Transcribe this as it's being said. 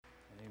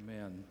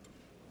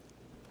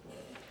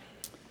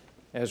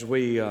As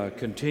we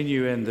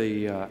continue in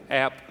the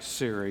app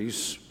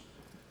series,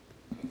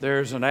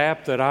 there's an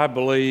app that I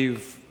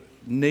believe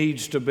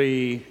needs to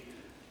be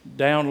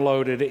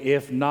downloaded,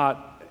 if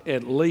not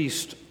at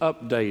least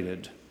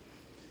updated,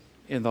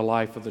 in the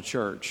life of the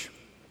church.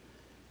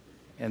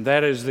 And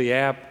that is the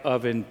app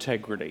of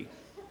integrity.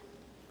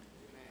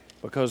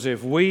 Because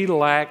if we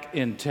lack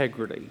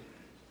integrity,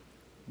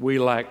 we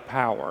lack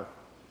power.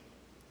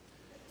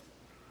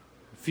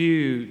 A few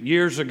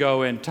years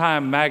ago in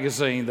Time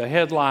magazine, the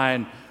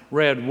headline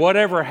read,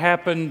 "Whatever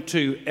happened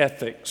to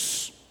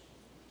ethics?"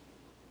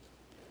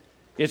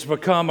 It's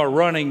become a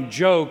running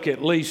joke,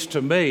 at least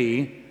to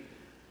me,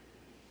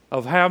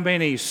 of how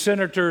many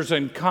senators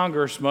and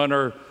congressmen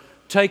are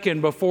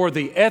taken before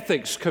the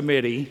ethics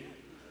committee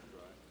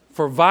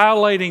for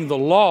violating the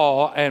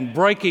law and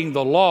breaking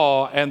the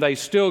law, and they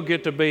still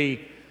get to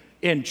be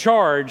in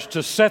charge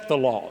to set the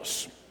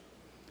laws.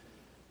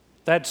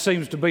 That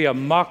seems to be a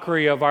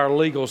mockery of our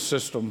legal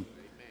system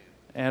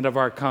and of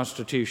our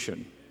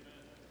Constitution.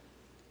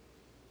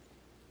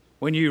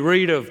 When you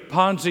read of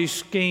Ponzi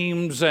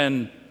schemes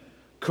and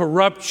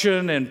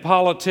corruption in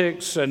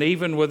politics and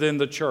even within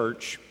the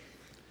church,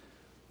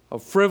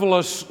 of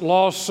frivolous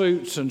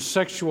lawsuits and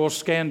sexual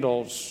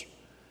scandals,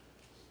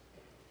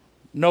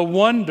 no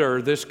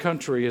wonder this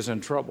country is in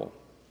trouble.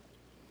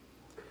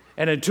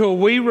 And until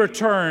we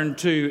return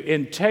to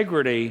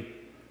integrity,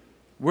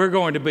 we're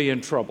going to be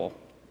in trouble.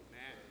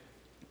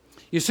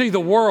 You see, the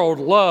world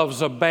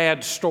loves a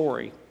bad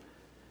story.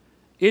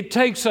 It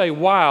takes a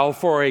while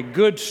for a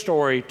good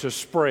story to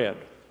spread.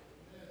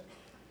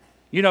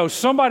 You know,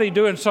 somebody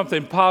doing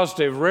something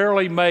positive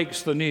rarely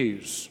makes the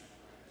news.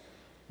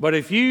 But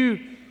if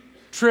you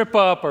trip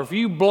up or if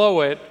you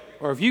blow it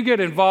or if you get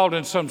involved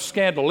in some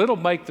scandal, it'll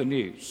make the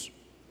news.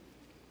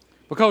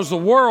 Because the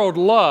world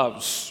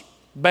loves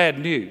bad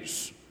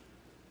news.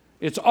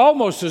 It's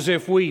almost as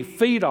if we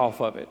feed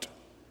off of it.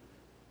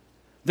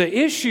 The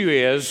issue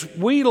is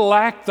we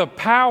lack the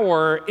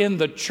power in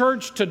the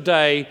church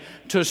today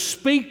to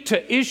speak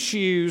to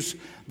issues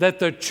that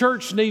the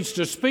church needs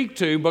to speak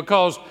to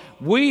because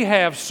we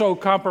have so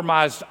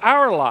compromised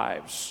our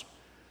lives.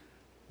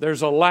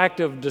 There's a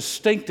lack of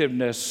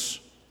distinctiveness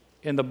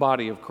in the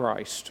body of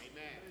Christ.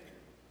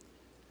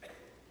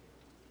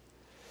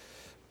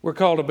 We're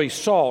called to be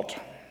salt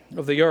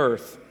of the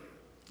earth,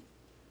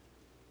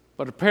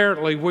 but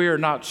apparently we are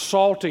not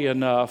salty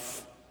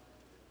enough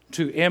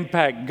to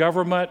impact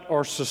government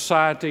or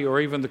society or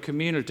even the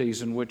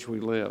communities in which we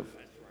live.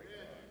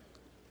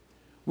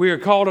 We are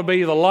called to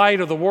be the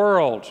light of the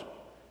world,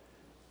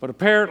 but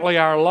apparently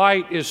our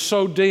light is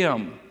so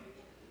dim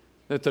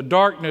that the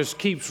darkness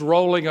keeps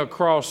rolling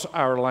across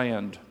our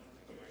land.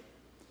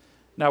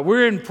 Now,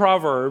 we're in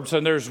Proverbs,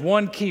 and there's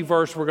one key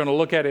verse we're going to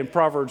look at in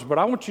Proverbs, but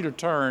I want you to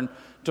turn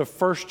to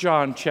 1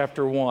 John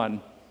chapter 1.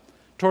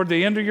 Toward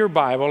the end of your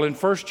Bible, in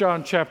 1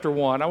 John chapter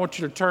 1, I want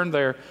you to turn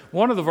there.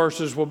 One of the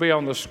verses will be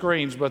on the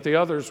screens, but the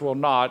others will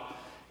not.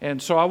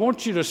 And so I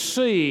want you to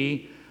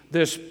see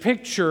this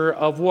picture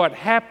of what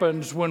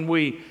happens when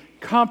we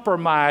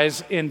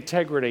compromise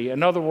integrity.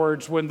 In other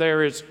words, when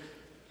there is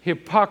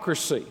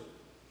hypocrisy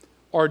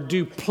or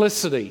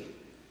duplicity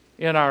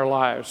in our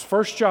lives.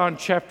 1 John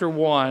chapter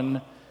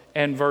 1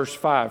 and verse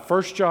 5.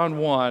 1 John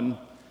 1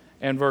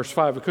 and verse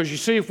 5. Because you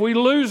see, if we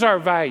lose our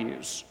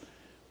values,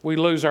 we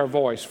lose our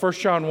voice. 1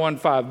 John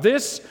 1:5.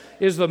 This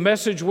is the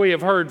message we have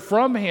heard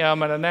from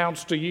him and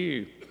announced to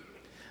you,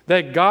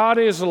 that God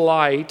is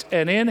light,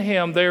 and in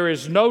him there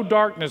is no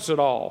darkness at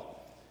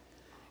all.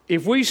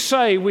 If we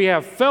say we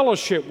have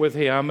fellowship with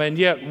him and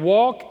yet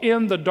walk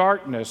in the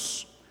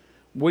darkness,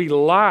 we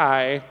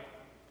lie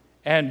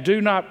and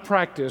do not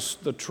practice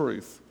the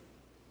truth.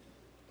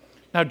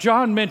 Now,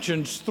 John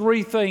mentions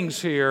three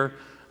things here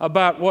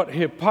about what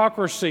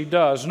hypocrisy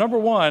does. Number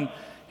one,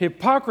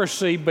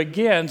 hypocrisy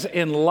begins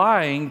in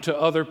lying to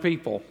other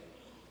people.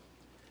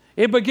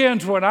 It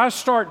begins when I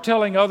start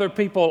telling other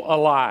people a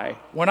lie,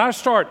 when I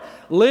start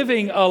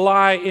living a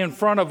lie in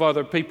front of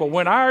other people,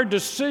 when our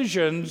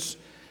decisions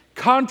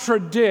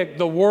contradict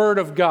the Word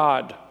of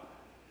God,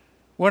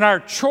 when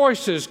our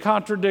choices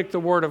contradict the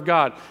Word of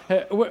God,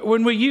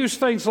 when we use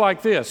things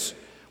like this,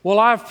 well,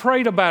 I've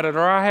prayed about it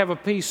or I have a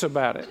peace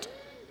about it.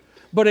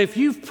 But if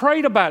you've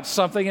prayed about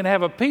something and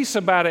have a peace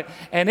about it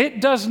and it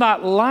does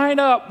not line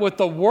up with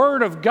the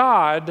Word of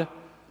God,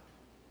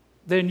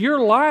 then you're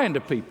lying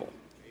to people.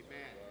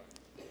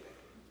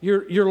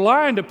 You're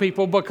lying to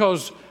people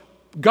because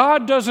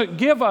God doesn't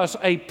give us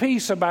a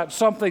peace about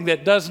something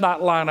that does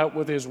not line up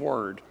with His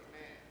Word.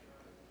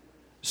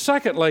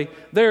 Secondly,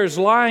 there's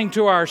lying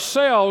to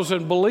ourselves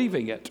and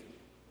believing it.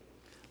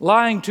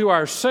 Lying to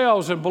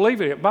ourselves and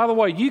believing it. By the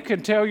way, you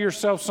can tell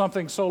yourself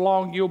something so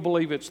long you'll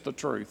believe it's the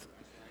truth.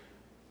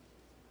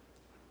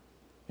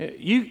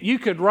 You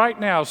could right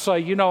now say,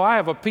 you know, I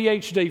have a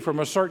PhD from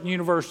a certain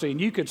university, and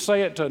you could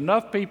say it to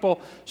enough people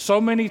so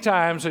many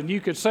times, and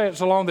you could say it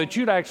so long that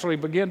you'd actually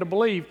begin to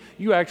believe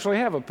you actually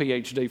have a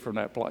PhD from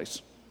that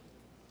place.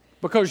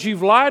 because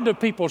you've lied to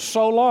people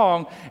so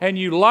long, and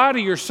you lie to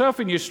yourself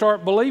and you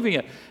start believing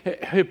it.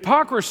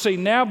 Hypocrisy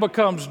now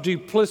becomes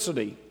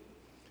duplicity.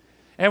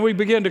 And we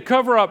begin to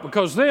cover up,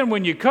 because then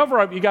when you cover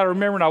up, you got to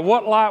remember, now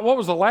what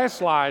was the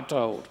last lie I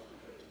told?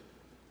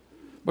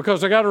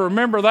 Because I got to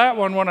remember that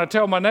one when I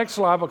tell my next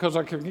lie, because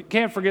I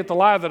can't forget the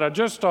lie that I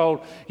just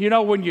told. You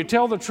know, when you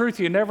tell the truth,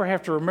 you never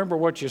have to remember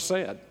what you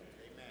said.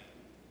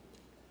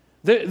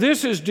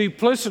 This is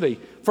duplicity.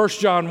 1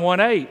 John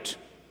 1:8.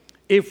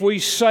 If we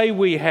say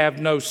we have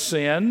no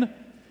sin,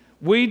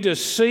 we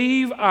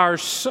deceive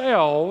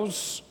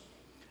ourselves,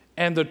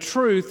 and the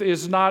truth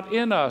is not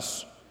in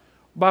us.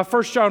 By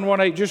 1 John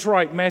 1:8, just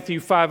write Matthew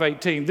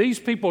 5:18. These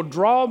people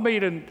draw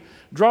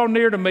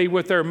near to me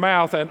with their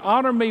mouth and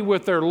honor me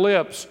with their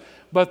lips,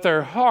 but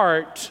their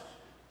heart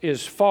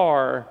is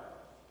far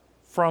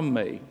from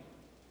me.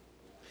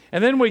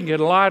 And then we can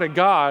lie to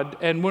God,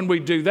 and when we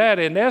do that,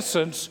 in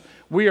essence,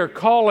 we are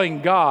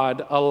calling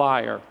God a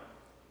liar.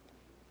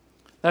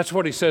 That's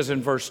what he says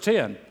in verse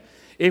 10.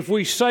 If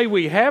we say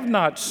we have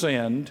not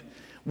sinned,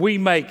 we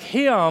make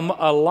him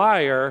a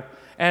liar,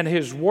 and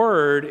his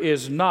word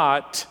is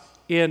not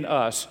in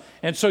us.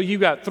 And so you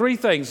got three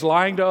things: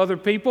 lying to other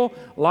people,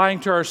 lying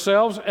to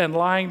ourselves, and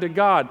lying to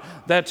God.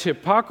 That's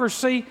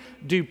hypocrisy,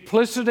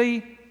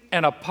 duplicity,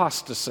 and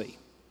apostasy.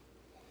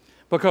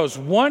 Because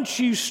once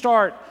you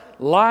start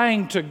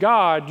lying to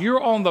God,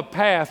 you're on the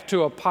path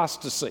to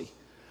apostasy,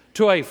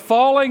 to a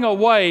falling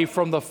away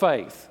from the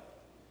faith.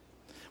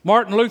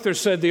 Martin Luther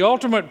said the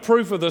ultimate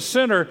proof of the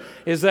sinner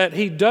is that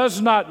he does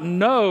not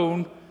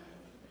know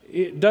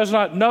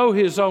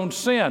his own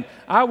sin.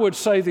 I would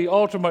say the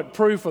ultimate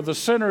proof of the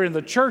sinner in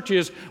the church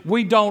is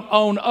we don't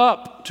own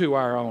up to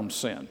our own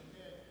sin.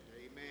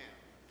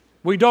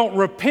 We don't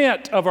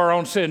repent of our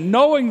own sin,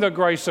 knowing the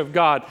grace of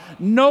God,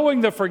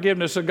 knowing the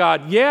forgiveness of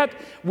God. Yet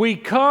we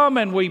come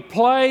and we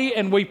play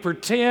and we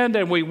pretend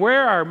and we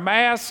wear our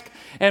mask.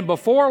 And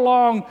before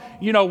long,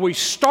 we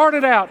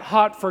started out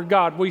hot for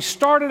God. We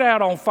started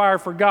out on fire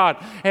for God.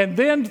 And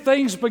then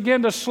things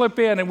begin to slip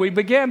in, and we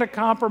began to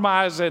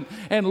compromise and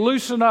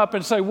loosen up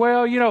and say,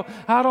 well,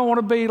 I don't want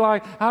to be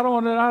like, I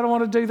don't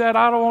want to do that.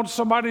 I don't want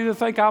somebody to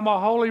think I'm a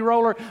holy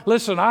roller.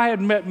 Listen, I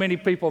hadn't met many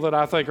people that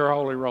I think are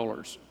holy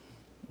rollers.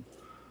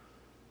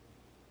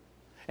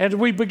 And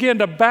we begin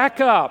to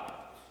back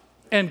up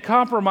and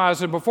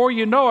compromise, and before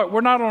you know it,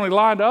 we're not only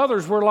lying to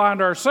others, we're lying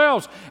to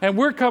ourselves. And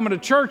we're coming to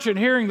church and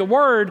hearing the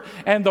Word,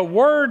 and the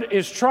Word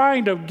is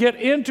trying to get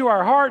into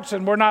our hearts,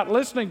 and we're not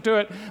listening to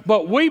it,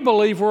 but we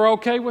believe we're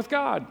okay with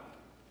God.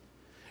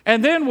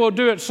 And then we'll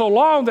do it so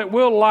long that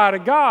we'll lie to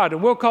God,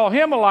 and we'll call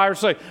him a liar and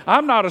say,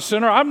 I'm not a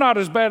sinner. I'm not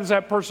as bad as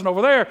that person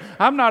over there.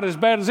 I'm not as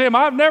bad as him.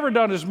 I've never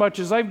done as much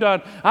as they've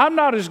done. I'm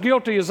not as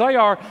guilty as they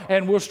are.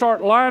 And we'll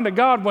start lying to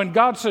God when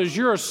God says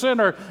you're a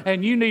sinner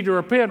and you need to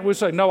repent. We'll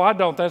say, no, I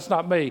don't. That's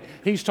not me.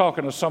 He's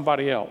talking to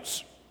somebody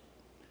else.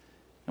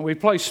 And we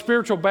play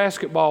spiritual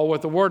basketball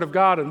with the Word of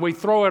God, and we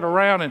throw it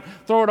around and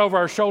throw it over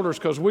our shoulders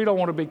because we don't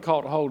want to be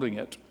caught holding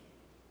it.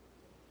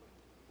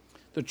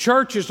 The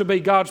church is to be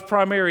God's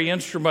primary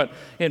instrument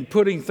in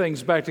putting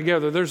things back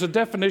together. There's a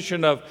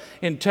definition of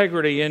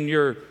integrity in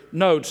your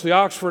notes. The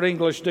Oxford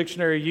English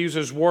Dictionary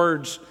uses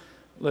words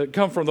that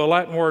come from the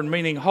Latin word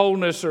meaning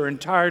wholeness or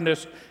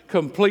entireness,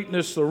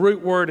 completeness. The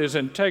root word is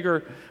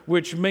integer,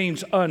 which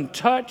means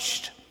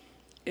untouched,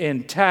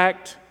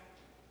 intact,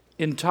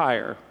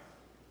 entire.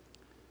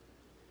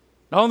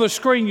 Now on the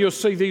screen you'll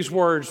see these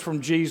words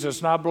from Jesus,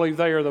 and I believe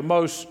they are the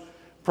most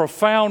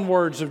profound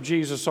words of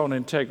Jesus on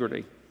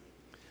integrity.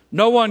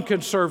 No one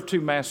can serve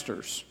two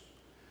masters,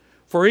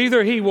 for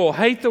either he will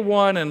hate the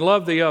one and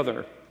love the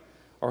other,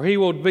 or he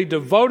will be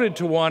devoted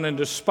to one and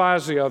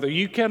despise the other.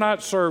 You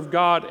cannot serve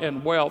God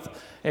and wealth,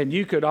 and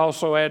you could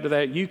also add to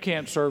that, you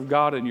can't serve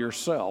God and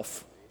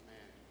yourself.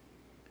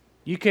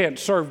 You can't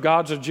serve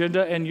God's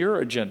agenda and your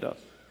agenda.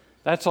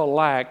 That's a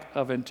lack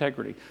of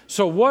integrity.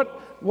 So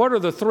what are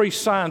the three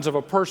signs of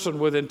a person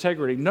with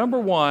integrity? Number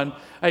one,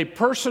 a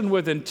person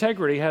with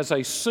integrity has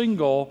a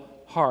single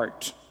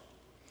heart.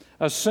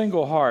 A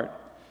single heart.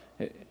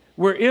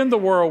 We're in the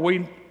world,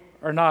 we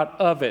are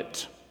not of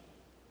it.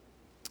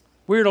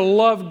 We're to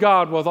love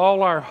God with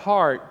all our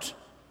heart,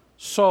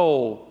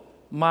 soul,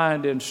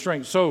 mind, and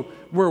strength. So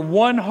we're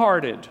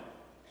one-hearted.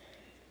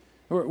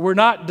 We're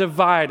not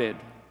divided.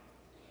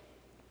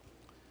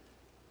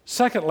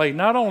 Secondly,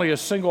 not only a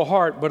single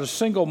heart, but a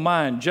single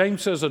mind.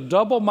 James says a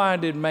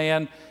double-minded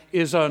man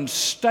is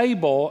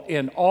unstable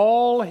in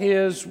all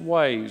his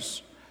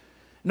ways.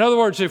 In other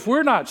words, if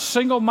we're not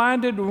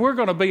single-minded, we're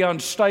going to be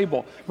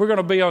unstable. We're going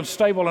to be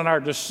unstable in our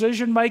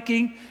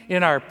decision-making,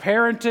 in our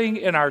parenting,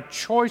 in our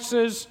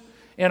choices,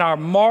 in our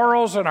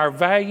morals, and our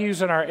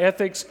values, and our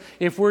ethics,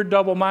 if we're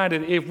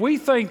double-minded. If we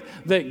think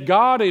that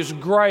God is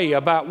gray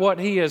about what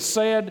He has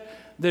said,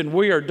 then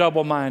we are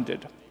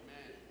double-minded.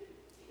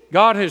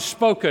 God has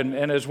spoken,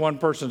 and as one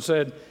person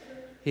said,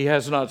 He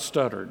has not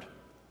stuttered.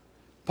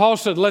 Paul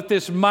said, let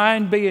this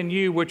mind be in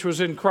you, which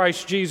was in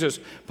Christ Jesus.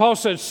 Paul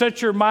said,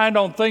 set your mind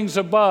on things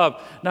above,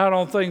 not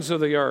on things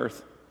of the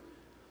earth.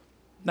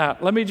 Now,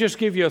 let me just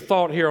give you a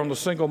thought here on the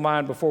single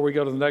mind before we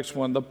go to the next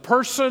one. The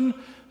person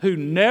who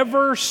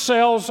never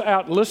sells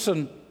out,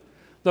 listen,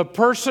 the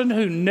person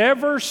who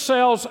never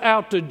sells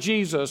out to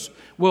Jesus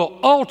will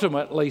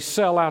ultimately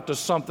sell out to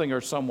something or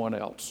someone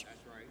else.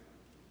 That's right.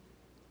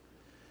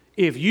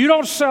 If you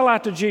don't sell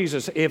out to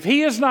Jesus, if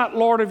He is not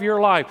Lord of your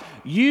life,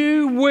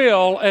 you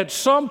will at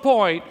some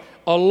point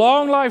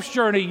along life's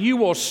journey, you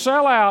will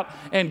sell out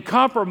and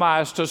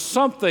compromise to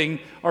something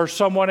or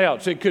someone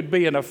else. It could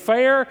be an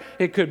affair,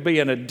 it could be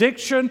an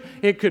addiction,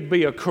 it could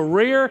be a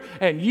career,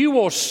 and you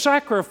will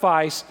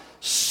sacrifice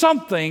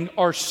something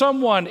or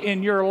someone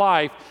in your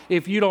life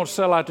if you don't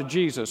sell out to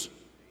Jesus.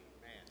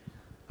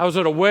 I was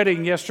at a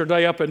wedding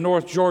yesterday up in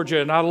North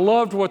Georgia, and I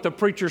loved what the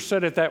preacher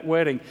said at that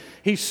wedding.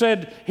 He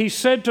said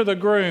to the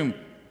groom,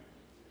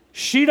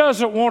 she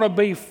doesn't want to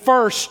be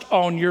first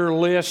on your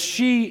list.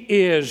 She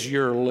is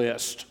your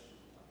list.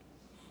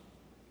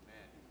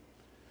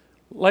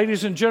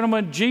 Ladies and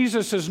gentlemen,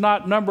 Jesus is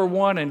not number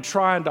one in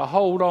trying to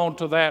hold on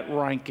to that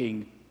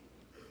ranking.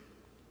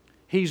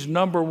 He's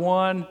number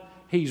one,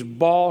 He's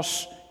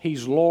boss,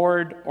 He's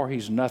Lord, or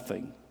He's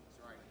nothing.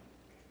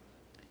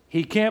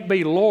 He can't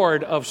be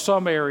Lord of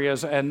some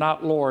areas and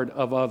not Lord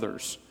of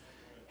others.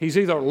 He's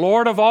either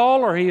Lord of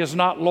all or He is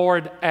not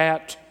Lord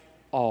at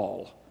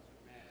all.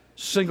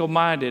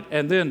 Single-minded,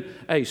 and then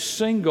a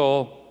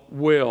single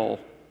will.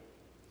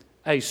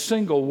 A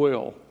single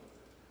will.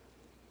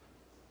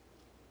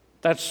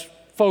 That's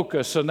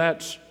focus and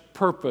that's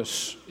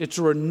purpose. It's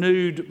a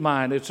renewed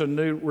mind. It's a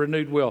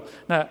renewed will.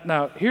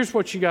 Now, here's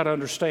what you got to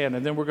understand,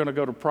 and then we're going to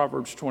go to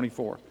Proverbs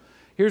 24.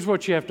 Here's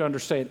what you have to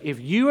understand. If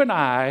you and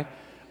I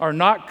are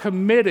not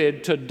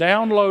committed to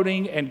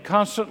downloading and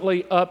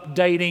constantly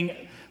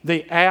updating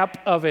the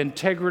app of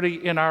integrity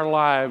in our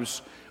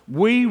lives,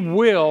 we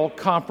will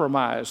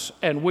compromise,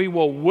 and we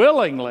will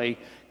willingly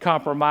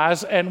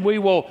compromise, and we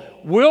will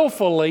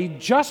willfully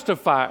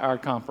justify our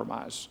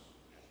compromise.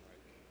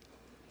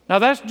 Now,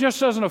 that just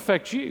doesn't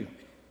affect you.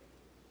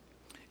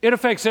 It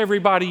affects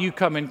everybody you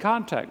come in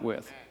contact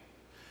with.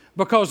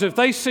 Because if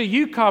they see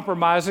you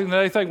compromising,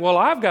 they think, well,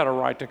 I've got a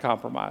right to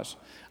compromise.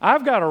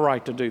 I've got a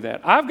right to do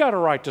that. I've got a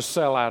right to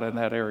sell out in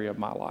that area of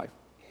my life.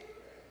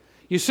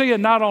 You see,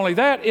 and not only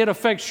that, it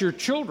affects your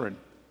children.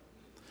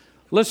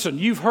 Listen,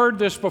 you've heard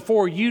this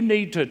before. You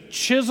need to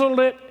chisel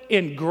it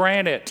in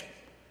granite.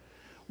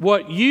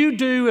 What you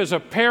do as a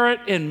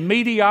parent in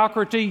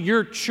mediocrity,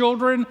 your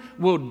children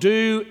will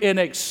do in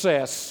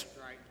excess.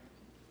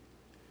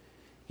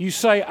 You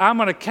say,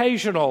 I'm an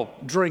occasional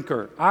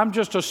drinker. I'm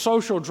just a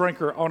social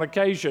drinker on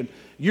occasion.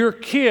 Your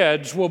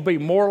kids will be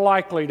more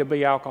likely to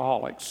be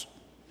alcoholics.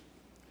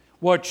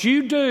 What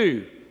you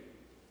do,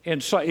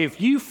 and so if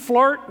you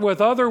flirt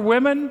with other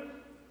women,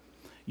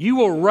 you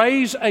will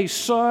raise a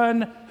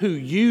son who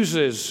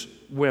uses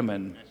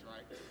women. That's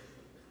right.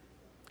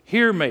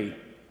 Hear me.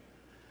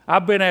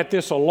 I've been at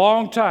this a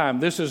long time.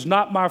 This is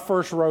not my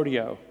first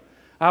rodeo.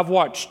 I've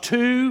watched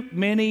too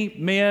many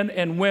men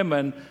and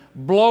women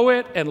blow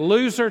it and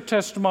lose their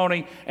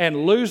testimony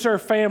and lose their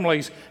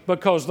families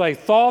because they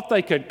thought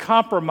they could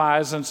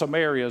compromise in some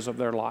areas of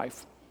their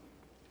life.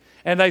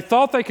 And they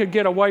thought they could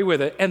get away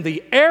with it. And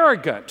the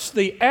arrogance,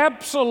 the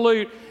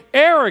absolute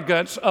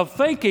arrogance of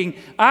thinking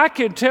I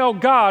can tell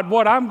God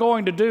what I'm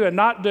going to do and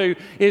not do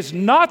is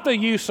not the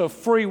use of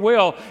free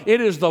will.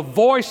 It is the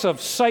voice of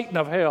Satan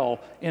of hell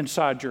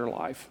inside your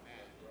life.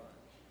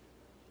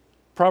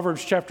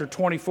 Proverbs chapter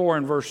 24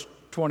 and verse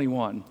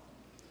 21.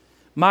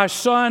 My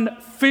son,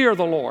 fear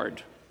the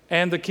Lord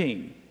and the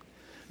king.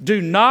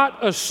 Do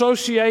not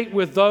associate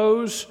with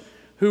those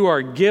who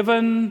are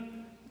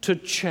given to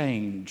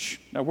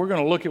change. Now, we're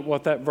going to look at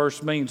what that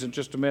verse means in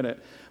just a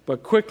minute.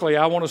 But quickly,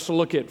 I want us to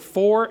look at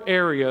 4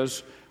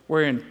 areas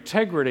where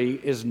integrity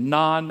is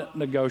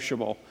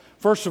non-negotiable.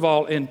 First of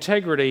all,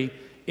 integrity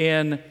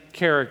in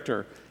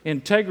character.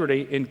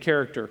 Integrity in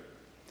character.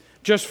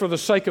 Just for the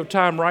sake of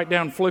time, write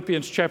down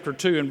Philippians chapter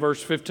 2 and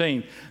verse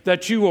 15.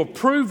 That you will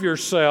prove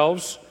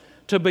yourselves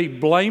to be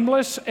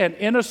blameless and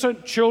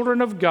innocent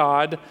children of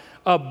God,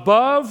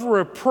 above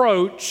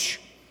reproach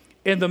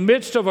in the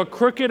midst of a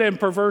crooked and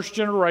perverse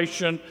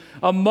generation,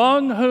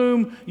 among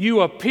whom you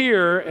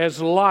appear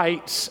as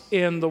lights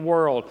in the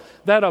world.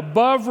 That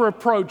above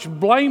reproach,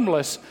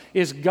 blameless,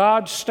 is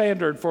God's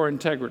standard for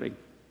integrity.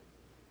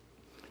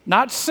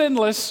 Not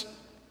sinless.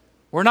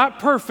 We're not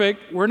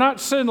perfect. We're not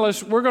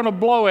sinless. We're going to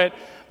blow it.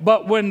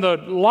 But when the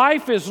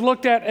life is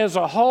looked at as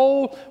a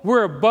whole,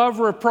 we're above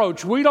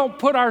reproach. We don't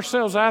put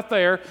ourselves out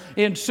there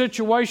in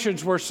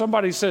situations where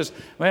somebody says,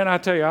 man, I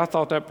tell you, I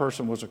thought that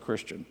person was a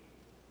Christian.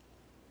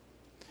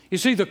 You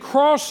see, the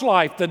cross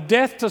life, the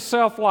death to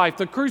self life,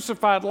 the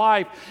crucified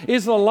life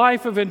is the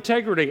life of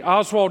integrity.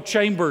 Oswald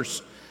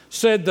Chambers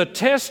said the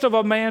test of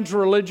a man's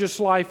religious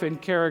life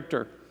and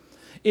character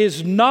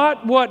is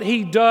not what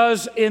he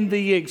does in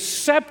the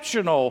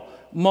exceptional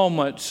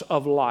moments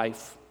of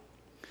life,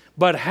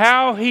 but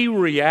how he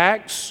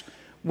reacts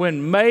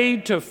when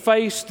made to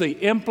face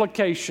the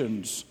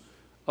implications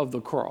of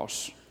the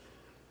cross.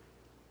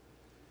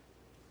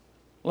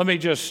 Let me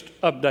just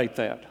update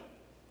that.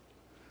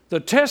 The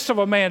test of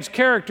a man's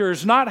character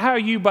is not how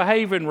you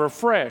behave and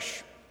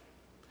refresh.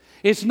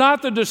 It's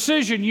not the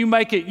decision you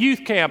make at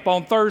youth camp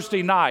on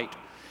Thursday night.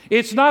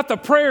 It's not the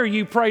prayer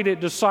you prayed at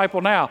Disciple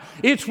Now.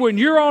 It's when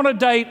you're on a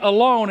date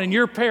alone and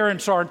your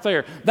parents aren't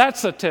there.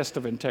 That's the test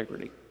of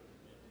integrity.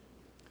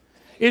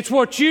 It's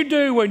what you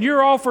do when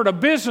you're offered a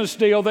business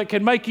deal that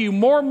can make you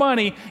more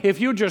money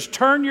if you just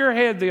turn your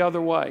head the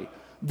other way.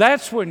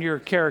 That's when your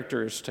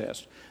character is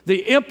tested.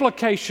 The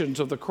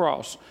implications of the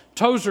cross.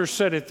 Tozer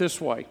said it this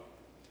way: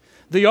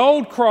 the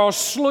old cross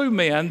slew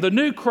men, the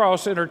new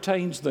cross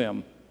entertains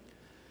them.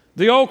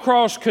 The old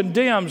cross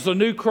condemns, the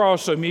new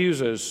cross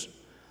amuses.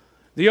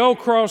 The old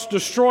cross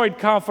destroyed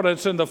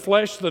confidence in the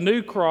flesh, the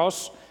new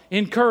cross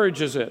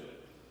encourages it.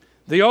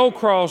 The old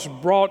cross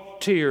brought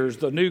tears,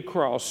 the new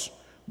cross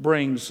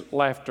brings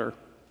laughter.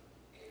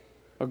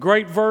 A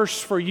great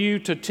verse for you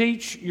to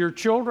teach your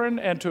children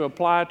and to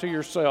apply to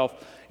yourself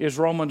is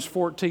Romans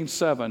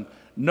 14:7.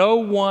 No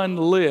one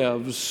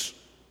lives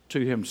to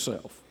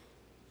himself.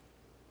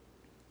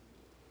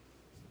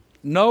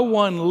 No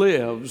one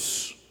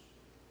lives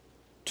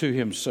to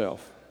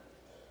himself.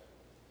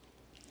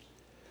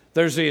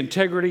 There's the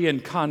integrity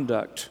in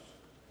conduct.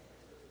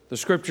 The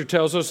scripture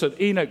tells us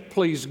that Enoch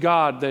pleased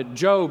God, that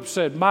Job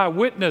said, "My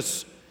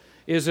witness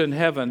is in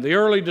heaven." The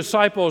early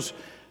disciples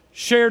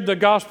shared the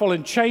gospel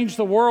and changed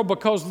the world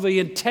because of the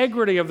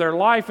integrity of their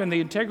life and the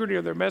integrity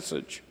of their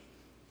message.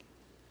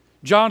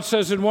 John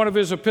says in one of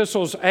his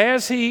epistles,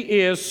 "As he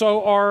is,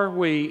 so are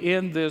we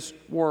in this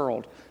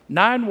world."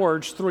 9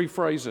 words, 3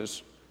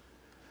 phrases.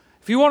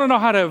 If you want to know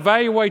how to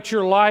evaluate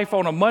your life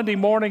on a Monday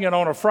morning and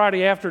on a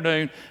Friday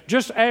afternoon,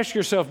 just ask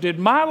yourself, did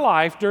my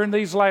life during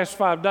these last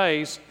 5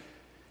 days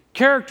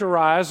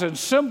characterize and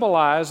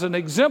symbolize and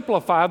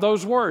exemplify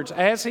those words?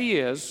 As he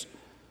is,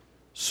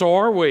 so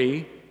are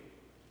we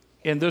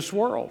in this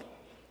world.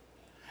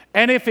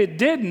 And if it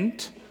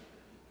didn't,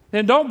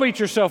 then don't beat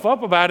yourself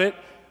up about it.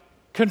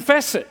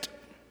 Confess it.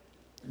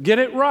 Get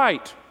it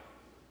right.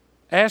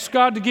 Ask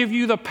God to give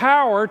you the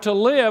power to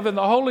live in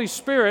the Holy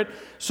Spirit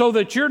so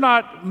that you're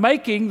not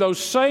making those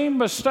same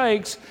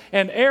mistakes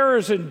and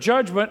errors in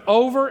judgment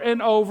over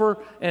and over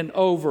and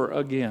over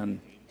again.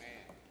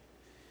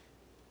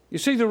 You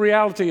see, the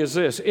reality is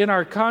this. In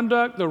our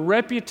conduct, the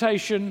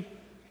reputation,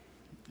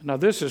 now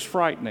this is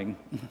frightening,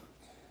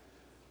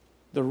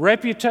 the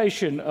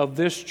reputation of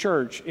this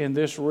church in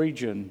this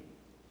region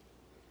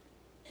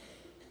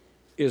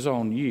is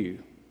on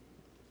you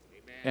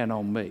and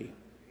on me.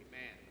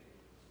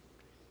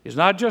 It's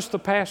not just the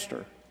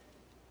pastor.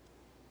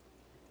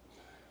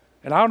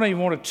 And I don't even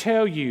want to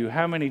tell you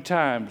how many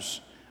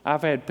times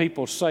I've had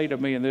people say to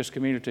me in this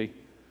community,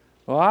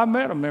 "Well, I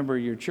met a member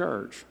of your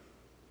church."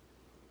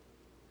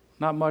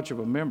 Not much of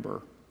a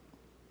member.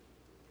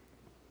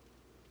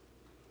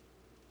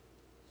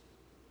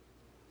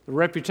 The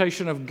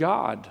reputation of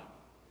God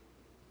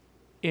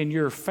in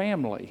your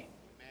family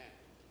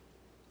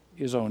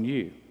is on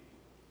you.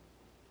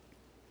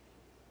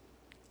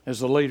 As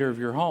the leader of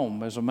your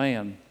home, as a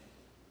man.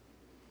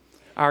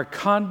 Our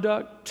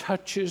conduct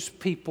touches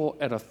people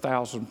at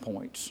 1,000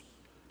 points.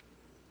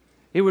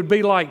 It would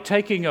be like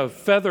taking a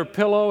feather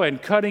pillow and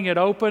cutting it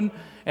open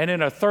and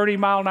in a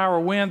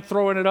 30-mile-an-hour wind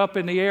throwing it up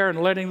in the air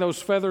and letting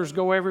those feathers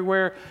go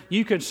everywhere.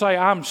 You can say,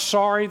 "I'm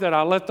sorry that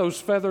I let those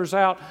feathers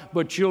out,"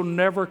 but you'll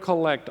never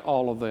collect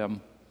all of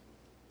them.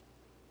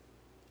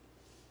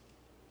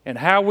 And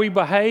how we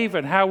behave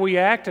and how we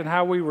act and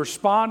how we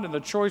respond and the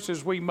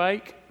choices we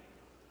make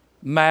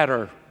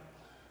matter.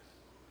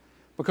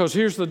 Because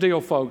here's the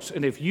deal, folks,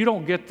 and if you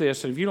don't get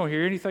this, and if you don't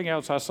hear anything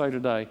else I say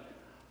today,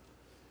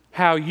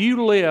 how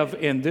you live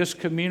in this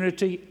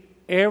community,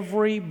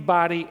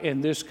 everybody in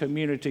this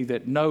community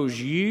that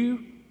knows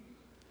you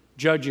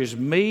judges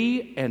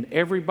me and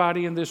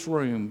everybody in this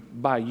room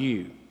by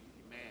you.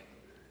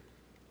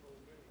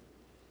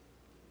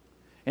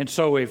 And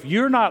so if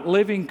you're not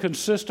living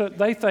consistent,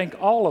 they think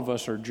all of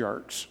us are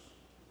jerks.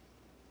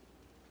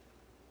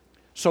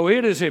 So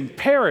it is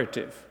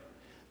imperative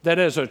that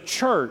as a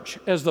church,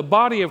 as the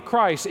body of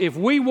Christ, if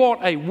we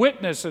want a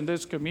witness in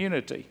this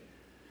community,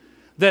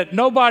 that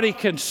nobody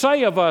can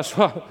say of us,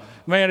 "Well,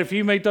 man, if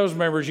you meet those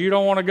members, you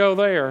don't want to go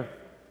there."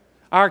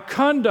 Our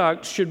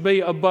conduct should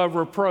be above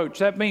reproach.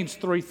 That means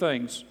 3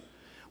 things.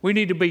 We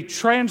need to be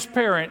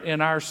transparent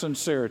in our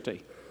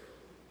sincerity.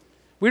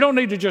 We don't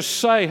need to just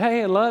say,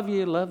 "Hey, I love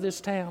you, love this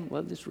town,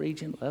 love this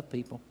region, love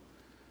people."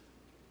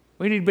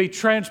 We need to be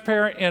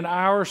transparent in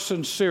our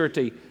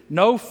sincerity.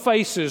 No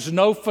faces,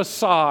 no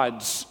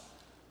facades,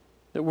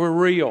 that we're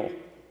real.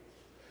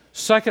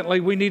 Secondly,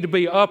 we need to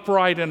be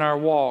upright in our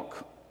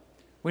walk.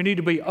 We need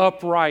to be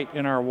upright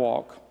in our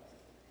walk.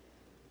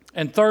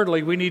 And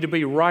thirdly, we need to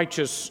be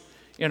righteous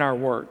in our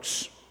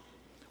works.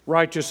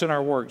 Righteous in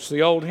our works.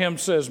 The old hymn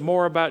says,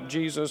 "More about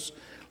Jesus,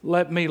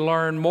 let me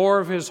learn, more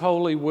of his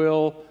holy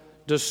will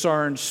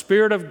discern.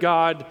 Spirit of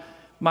God,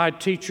 my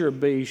teacher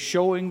be,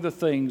 showing the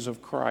things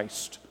of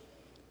Christ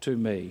to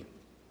me."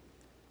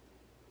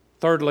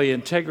 Thirdly,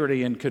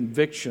 integrity and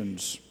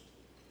convictions.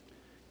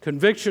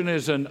 Conviction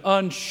is an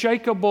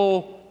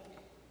unshakable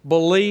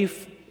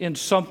belief in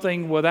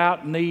something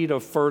without need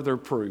of further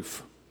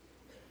proof.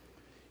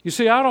 You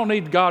see, I don't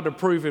need God to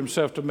prove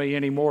himself to me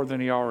any more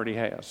than he already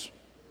has.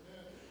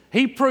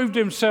 He proved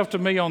himself to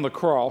me on the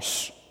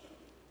cross,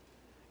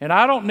 and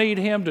I don't need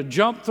him to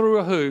jump through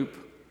a hoop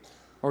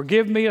or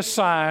give me a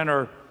sign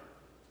or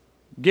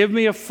give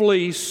me a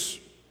fleece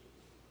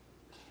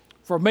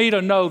for me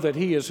to know that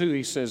he is who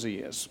he says he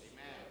is.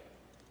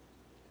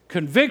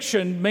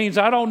 Conviction means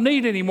I don't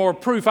need any more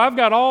proof. I've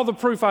got all the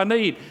proof I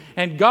need.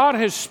 And God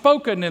has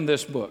spoken in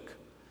this book.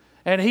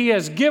 And he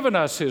has given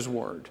us his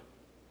word.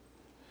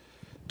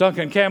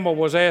 Duncan Campbell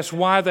was asked,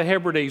 why the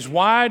Hebrides?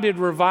 Why did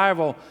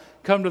revival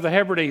come to the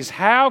Hebrides?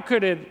 How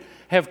could it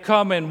have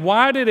come and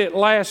why did it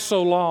last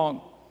so long?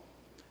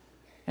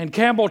 And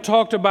Campbell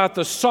talked about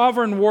the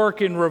sovereign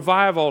work in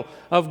revival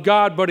of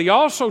God, but he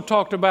also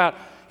talked about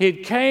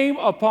it came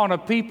upon a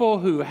people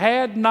who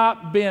had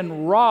not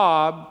been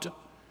robbed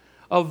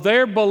of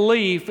their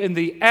belief in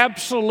the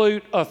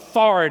absolute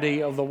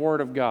authority of the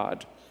Word of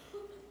God.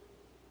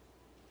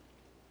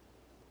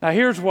 Now,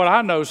 here's what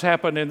I know has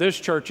happened in this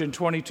church in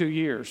 22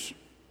 years.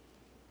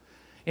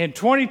 In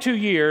 22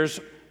 years,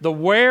 the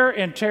wear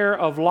and tear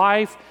of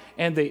life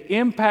and the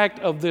impact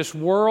of this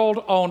world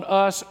on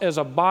us as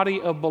a body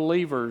of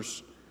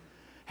believers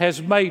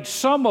has made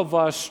some of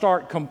us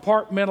start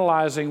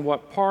compartmentalizing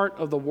what part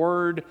of the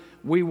Word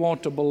we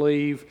want to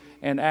believe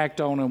and act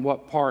on and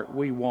what part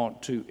we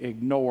want to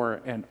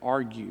ignore and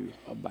argue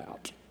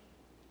about.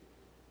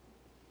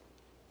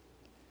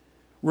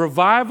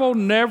 Revival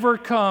never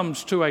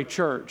comes to a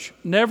church,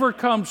 never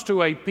comes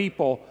to a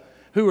people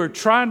who are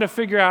trying to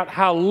figure out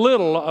how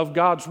little of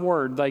God's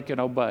Word they can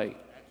obey.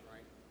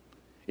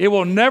 It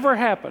will never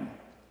happen.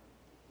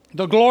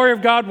 The glory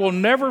of God will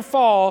never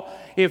fall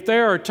if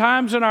there are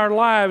times in our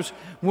lives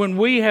when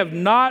we have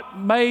not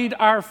made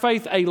our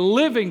faith a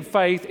living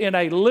faith in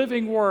a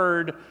living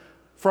Word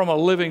from a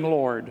living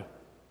Lord.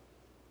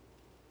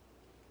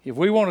 If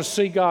we want to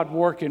see God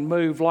work and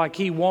move like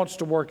he wants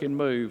to work and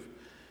move,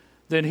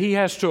 then he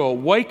has to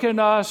awaken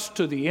us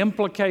to the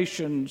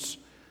implications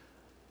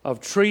of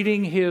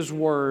treating his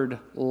word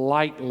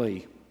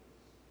lightly.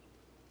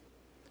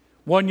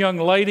 One young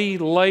lady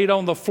laid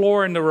on the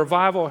floor in the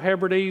revival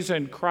Hebrides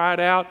and cried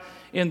out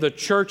in the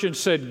church and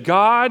said,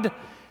 God,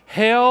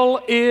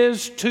 hell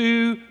is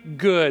too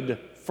good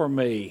for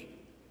me.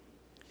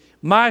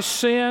 My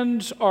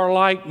sins are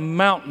like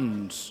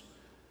mountains,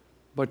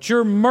 but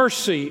your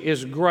mercy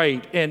is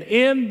great, and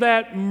in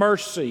that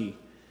mercy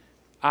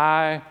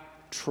I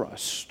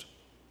trust.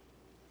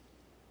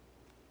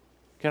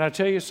 Can I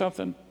tell you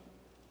something?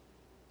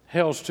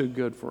 Hell's too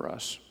good for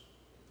us.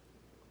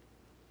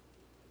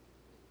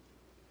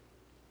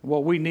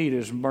 What we need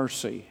is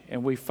mercy,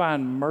 and we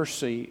find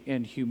mercy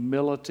in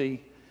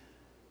humility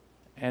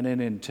and in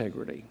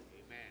integrity.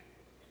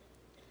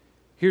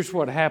 Here's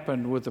what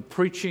happened with the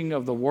preaching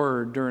of the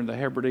Word during the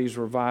Hebrides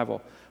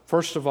revival.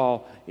 First of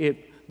all,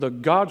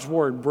 God's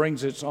Word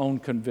brings its own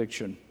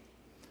conviction.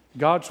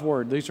 God's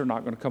Word, these are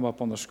not going to come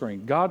up on the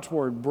screen. God's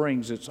Word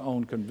brings its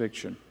own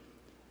conviction.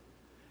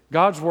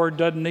 God's Word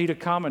doesn't need a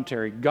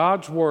commentary.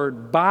 God's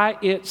Word by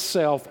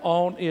itself,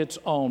 on its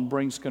own,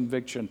 brings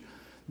conviction.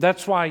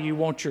 That's why you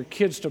want your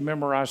kids to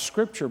memorize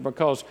Scripture,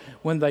 because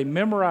when they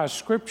memorize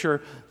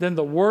Scripture, then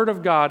the Word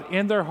of God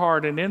in their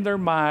heart and in their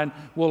mind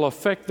will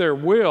affect their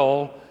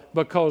will,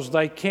 because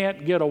they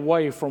can't get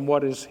away from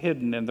what is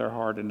hidden in their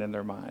heart and in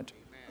their mind.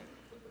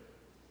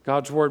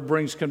 God's Word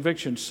brings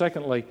conviction.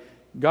 Secondly,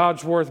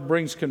 God's Word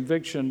brings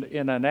conviction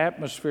in an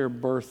atmosphere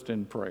birthed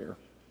in prayer.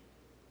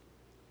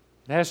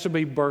 It has to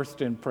be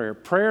birthed in prayer.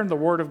 Prayer and the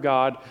Word of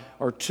God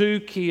are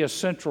two key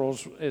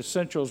essentials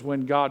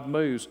when God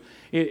moves.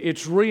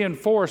 It's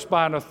reinforced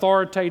by an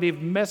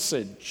authoritative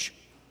message.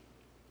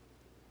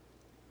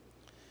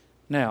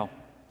 Now,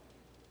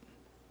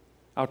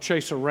 I'll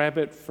chase a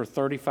rabbit for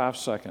 35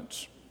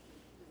 seconds.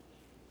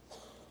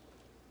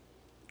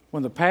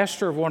 When the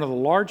pastor of one of the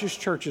largest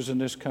churches in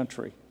this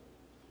country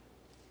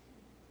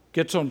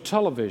gets on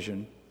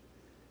television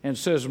and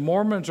says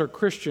Mormons are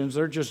Christians,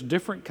 they're just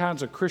different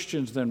kinds of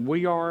Christians than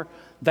we are,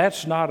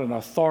 that's not an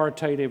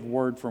authoritative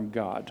word from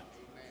God.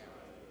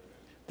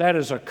 That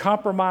is a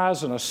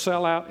compromise and a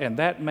sellout, and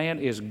that man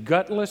is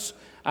gutless.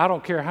 I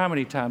don't care how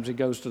many times he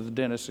goes to the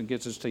dentist and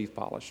gets his teeth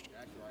polished.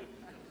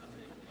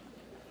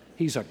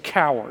 He's a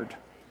coward,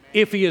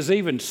 if he is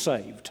even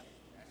saved.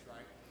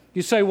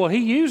 You say, well, he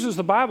uses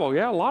the Bible.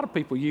 Yeah, a lot of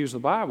people use the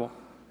Bible.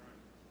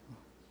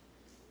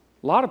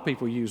 A lot of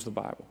people use the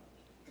Bible.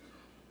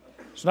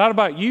 It's not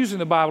about using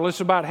the Bible.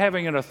 It's about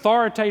having an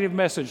authoritative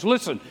message.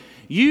 Listen,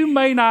 you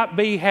may not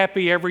be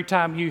happy every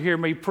time you hear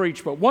me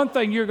preach, but one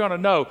thing you're going to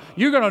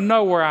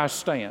know where I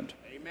stand.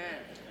 Amen.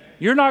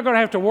 You're not going to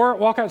have to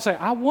walk out and say,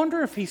 I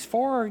wonder if he's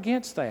for or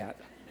against that.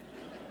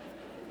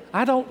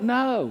 I don't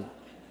know,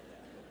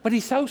 but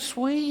he's so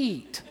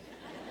sweet.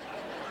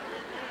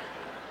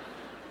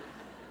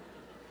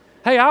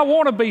 Hey, I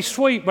want to be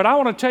sweet, but I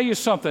want to tell you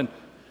something.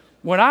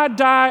 When I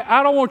die,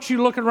 I don't want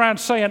you looking around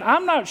saying,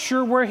 I'm not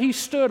sure where he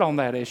stood on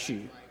that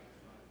issue.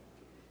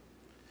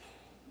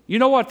 You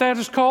know what that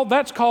is called?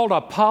 That's called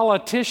a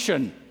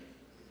politician.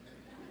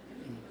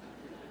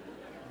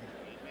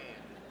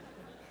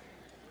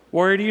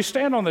 Where do you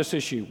stand on this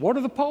issue? What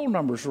are the poll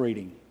numbers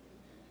reading?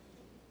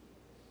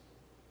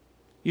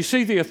 You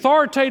see, the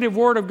authoritative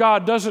Word of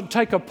God doesn't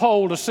take a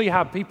poll to see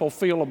how people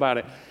feel about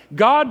it.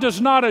 God does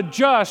not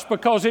adjust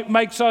because it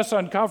makes us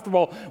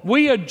uncomfortable.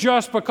 We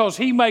adjust because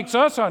He makes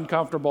us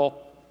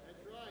uncomfortable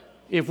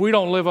if we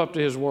don't live up to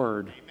His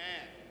Word. Amen.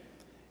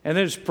 And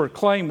then it's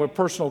proclaimed with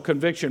personal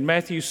conviction.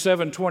 Matthew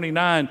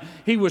 7:29,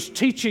 He was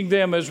teaching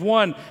them as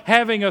one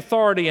having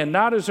authority and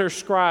not as their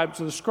scribes.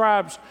 The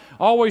scribes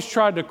always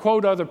tried to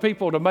quote other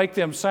people to make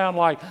them sound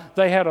like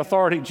they had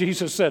authority.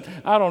 Jesus said,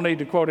 I don't need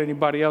to quote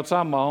anybody else.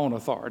 I'm my own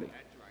authority.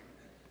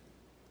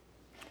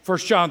 1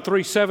 John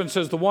 3:7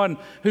 says, the one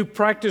who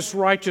practices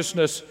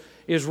righteousness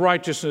is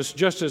righteous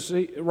just as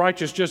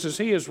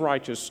he is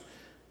righteous.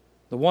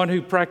 The one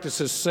who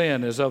practices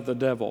sin is of the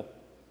devil.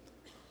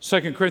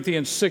 2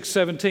 Corinthians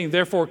 6:17,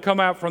 therefore come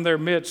out from their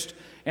midst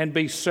and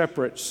be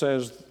separate,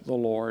 says the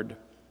Lord.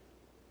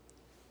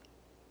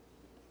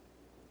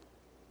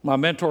 My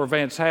mentor,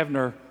 Vance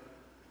Havner,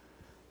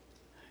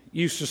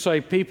 used to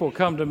say, people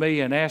come to me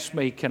and ask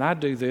me, can I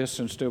do this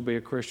and still be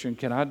a Christian?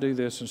 Can I do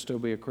this and still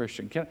be a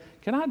Christian?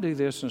 Can I do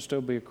this and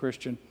still be a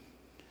Christian?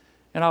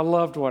 And I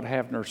loved what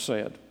Havner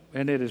said,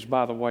 and it is,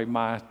 by the way,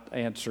 my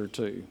answer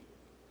too.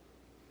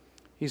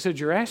 He said,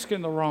 you're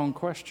asking the wrong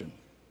question.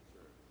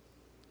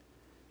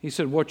 He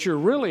said, what you're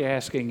really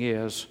asking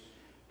is,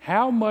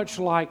 how much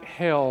like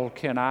hell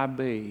can I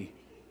be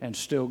and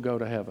still go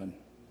to heaven?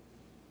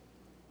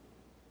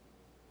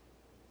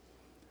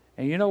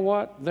 And you know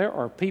what? There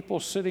are people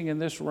sitting in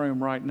this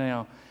room right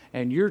now,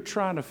 and you're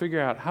trying to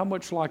figure out how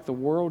much like the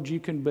world you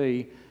can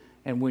be,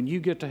 and when you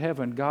get to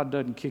heaven, God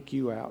doesn't kick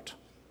you out.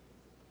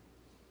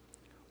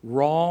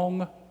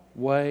 Wrong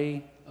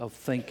way of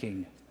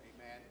thinking.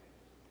 Amen.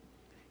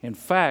 In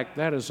fact,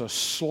 that is a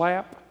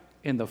slap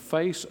in the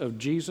face of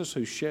Jesus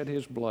who shed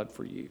His blood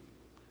for you.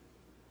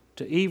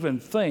 To even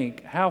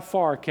think, how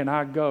far can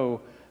I go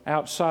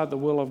outside the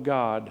will of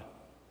God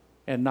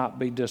and not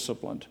be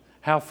disciplined?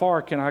 How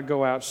far can I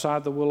go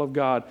outside the will of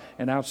God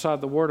and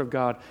outside the Word of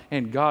God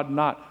and God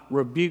not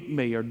rebuke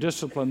me or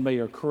discipline me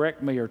or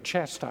correct me or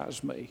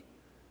chastise me?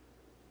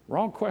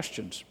 Wrong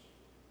questions.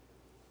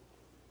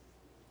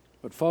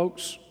 But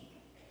folks,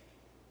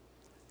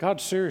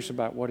 God's serious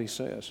about what He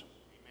says.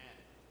 Amen.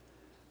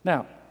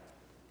 Now,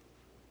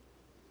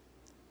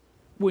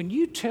 when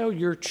you tell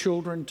your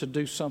children to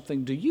do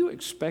something, do you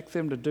expect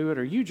them to do it,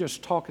 or are you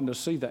just talking to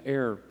see the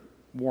air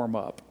warm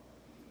up?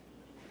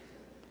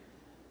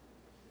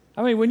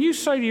 I mean, when you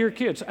say to your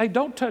kids, hey,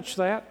 don't touch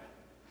that,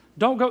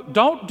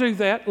 don't do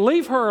that,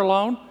 leave her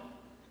alone.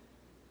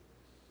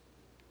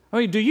 I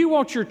mean, do you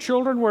want your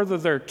children, whether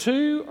they're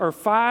 2 or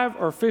 5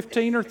 or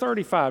 15 or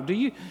 35,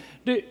 do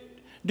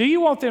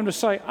you want them to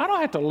say, I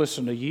don't have to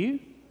listen to you?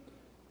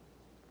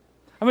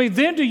 I mean,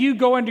 then do you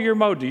go into your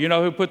mode? Do you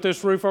know who put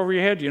this roof over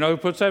your head? Do you know who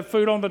puts that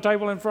food on the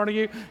table in front of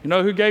you? You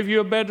know who gave you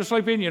a bed to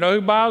sleep in? You know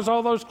who buys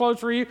all those clothes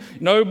for you?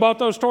 You know who bought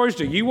those toys?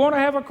 Do you want to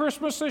have a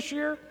Christmas this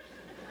year?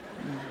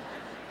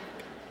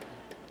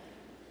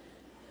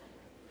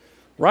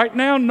 Right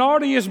now,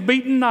 naughty is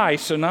beating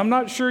nice, and I'm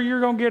not sure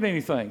you're going to get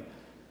anything.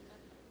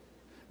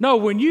 No,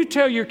 when you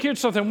tell your kids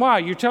something, why?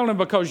 You tell them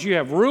because you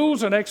have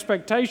rules and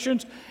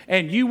expectations,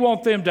 and you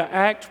want them to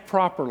act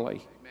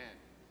properly.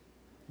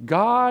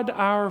 God,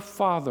 our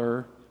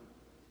Father,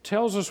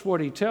 tells us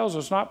what He tells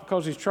us, not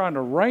because He's trying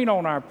to rain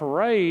on our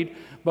parade,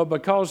 but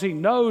because He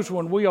knows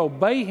when we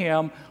obey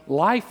Him,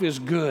 life is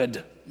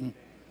good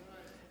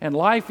and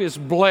life is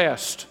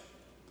blessed,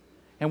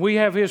 and we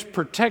have His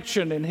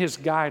protection and His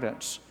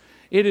guidance.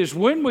 It is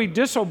when we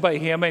disobey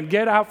Him and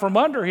get out from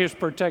under His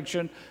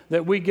protection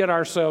that we get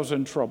ourselves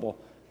in trouble.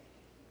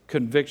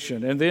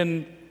 Conviction, and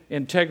then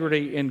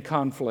integrity in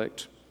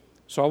conflict.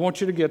 So I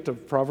want you to get to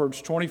Proverbs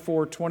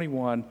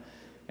 24:21.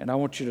 And I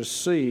want you to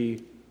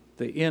see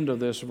the end of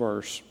this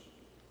verse.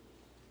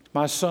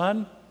 My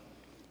son,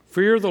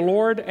 fear the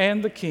Lord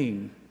and the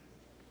King.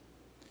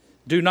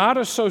 Do not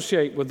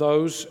associate with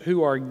those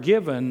who are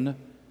given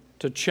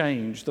to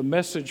change. The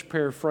Message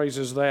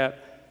paraphrases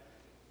that.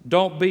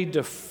 Don't be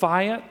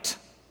defiant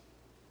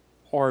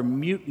or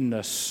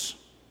mutinous.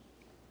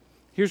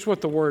 Here's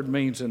what the word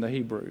means in the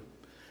Hebrew.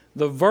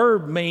 The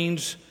verb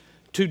means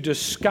to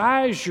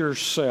disguise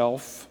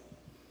yourself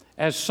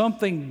as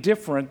something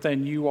different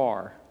than you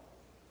are.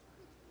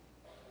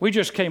 We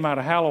just came out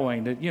of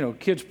Halloween that,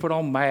 kids put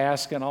on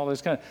masks and all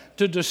this kind of,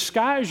 to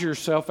disguise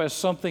yourself as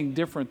something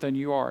different than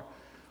you are.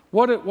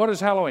 What is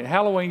Halloween?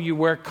 Halloween, you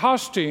wear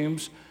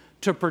costumes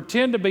to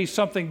pretend to be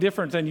something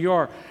different than you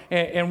are.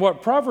 And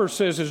what Proverbs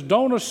says is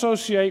don't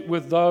associate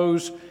with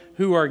those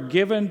who are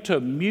given to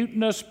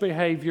mutinous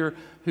behavior,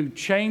 who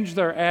change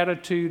their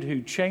attitude,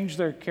 who change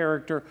their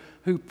character,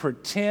 who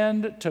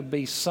pretend to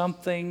be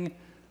something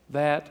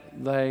that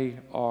they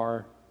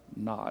are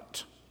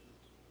not.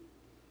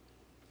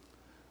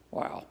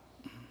 Wow.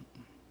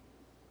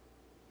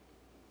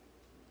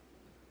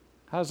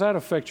 How does that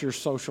affect your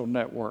social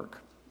network?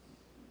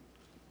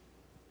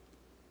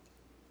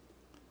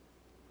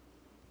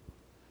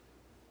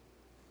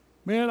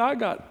 Man, I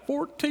got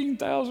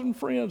 14,000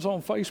 friends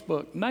on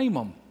Facebook. Name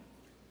them.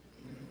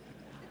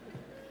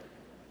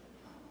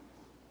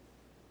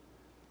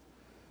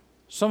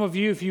 Some of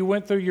you, if you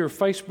went through your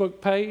Facebook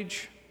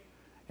page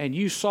and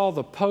you saw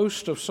the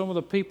post of some of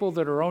the people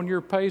that are on your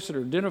page that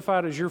are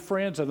identified as your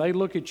friends, and they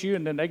look at you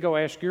and then they go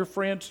ask your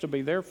friends to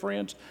be their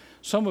friends,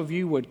 some of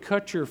you would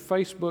cut your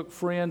Facebook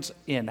friends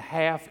in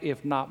half,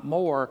 if not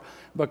more,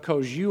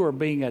 because you are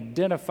being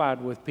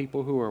identified with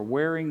people who are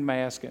wearing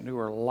masks and who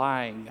are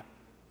lying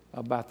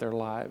about their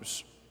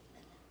lives.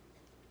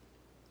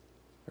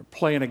 They're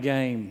playing a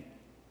game.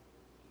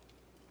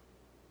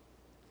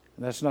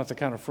 And that's not the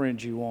kind of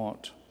friends you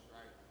want.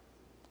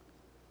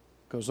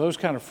 Because those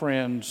kind of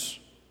friends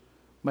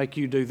make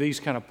you do these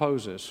kind of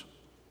poses.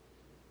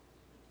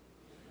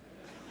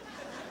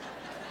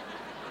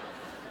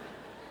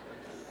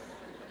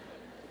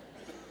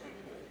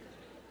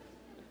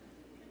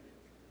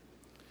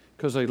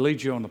 Because they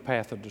lead you on the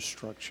path of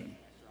destruction.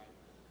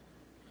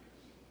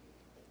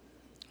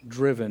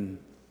 Driven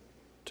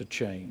to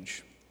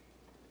change.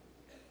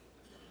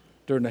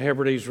 During the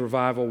Hebrides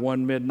revival,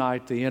 one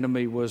midnight, the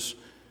enemy was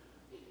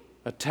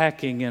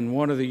attacking, and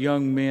one of the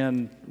young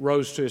men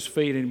rose to his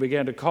feet and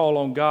began to call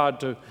on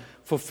God to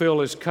fulfill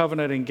his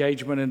covenant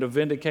engagement and to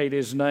vindicate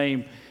his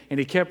name. And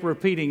he kept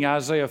repeating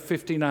Isaiah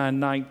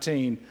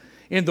 59:19.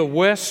 In the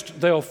west,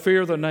 they'll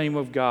fear the name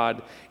of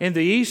God. In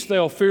the east,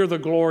 they'll fear the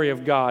glory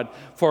of God.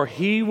 For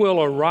he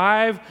will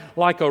arrive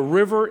like a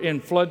river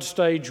in flood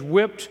stage,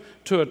 whipped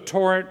to a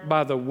torrent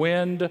by the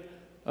wind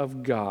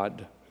of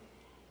God.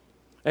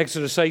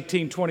 Exodus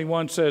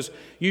 18:21 says,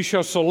 you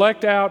shall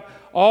select out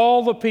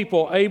all the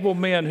people, able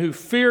men who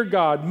fear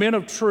God, men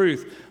of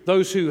truth,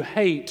 those who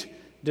hate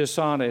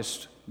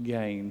dishonest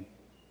gain.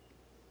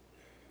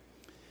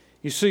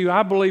 You see,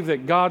 I believe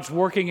that God's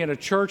working in a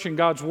church and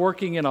God's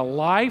working in a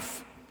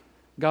life,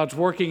 God's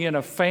working in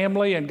a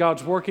family, and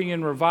God's working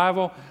in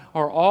revival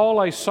are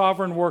all a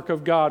sovereign work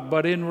of God.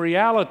 But in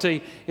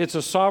reality, it's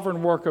a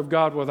sovereign work of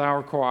God with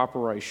our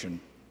cooperation.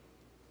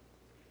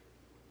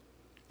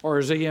 Or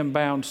as E.M.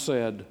 Bounds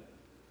said,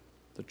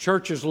 the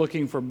church is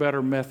looking for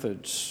better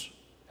methods.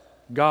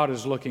 God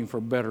is looking for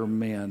better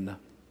men.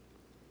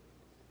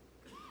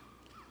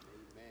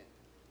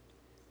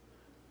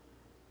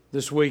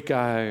 This week,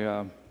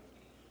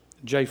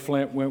 Jay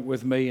Flint went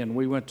with me, and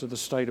we went to the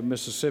state of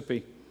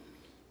Mississippi,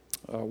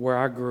 where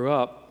I grew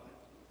up,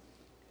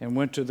 and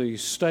went to the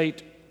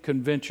state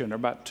convention.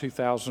 About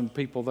 2,000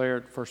 people there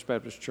at First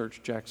Baptist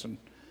Church, Jackson,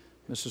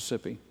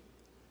 Mississippi.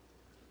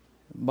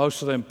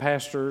 Most of them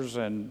pastors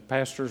and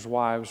pastors'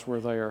 wives were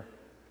there.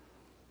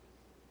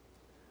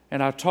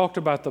 And I talked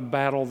about the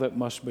battle that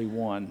must be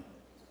won.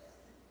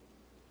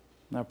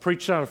 And I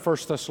preached out of 1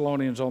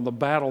 Thessalonians on the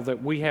battle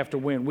that we have to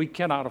win. We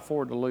cannot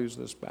afford to lose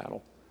this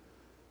battle.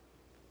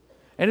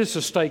 And it's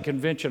a state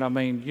convention.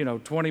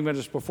 20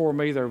 minutes before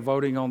me, they're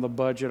voting on the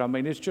budget.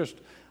 It's just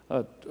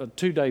a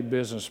 2-day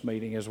business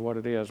meeting is what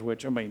it is,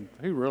 which,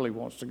 who really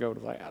wants to go to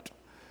that?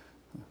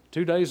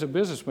 2 days of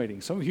business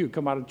meeting. Some of you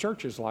come out of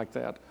churches like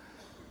that.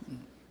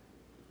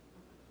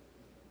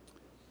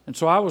 And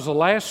so I was the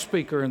last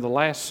speaker in the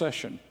last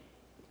session.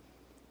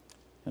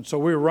 And so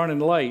we were running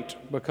late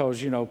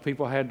because,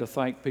 people had to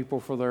thank people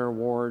for their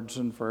awards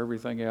and for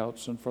everything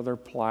else and for their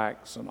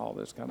plaques and all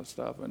this kind of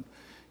stuff. And,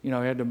 you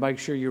had to make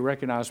sure you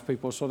recognize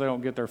people so they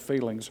don't get their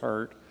feelings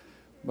hurt,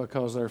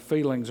 because their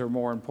feelings are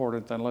more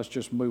important than let's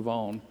just move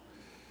on.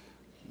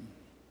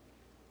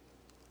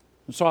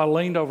 And so I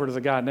leaned over to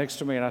the guy next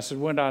to me and I said,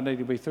 when do I need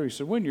to be through? He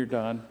said, when you're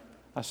done.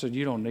 I said,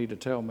 you don't need to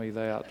tell me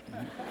that.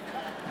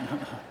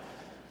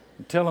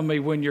 Telling me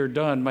when you're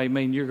done may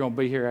mean you're going to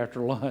be here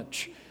after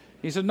lunch.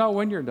 He said, no,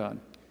 when you're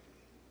done.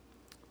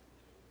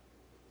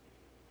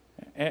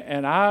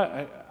 And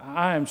I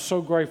am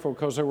so grateful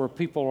because there were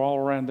people all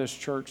around this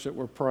church that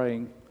were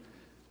praying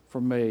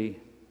for me.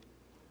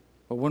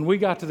 But when we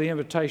got to the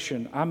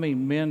invitation,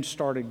 men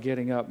started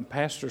getting up and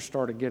pastors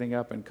started getting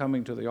up and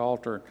coming to the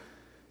altar,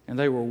 and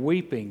they were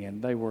weeping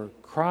and they were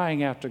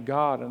crying out to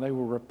God and they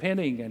were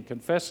repenting and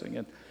confessing.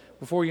 And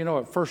before you know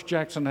it, First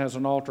Jackson has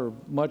an altar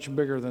much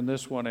bigger than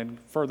this one and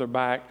further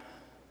back.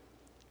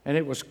 And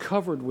it was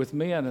covered with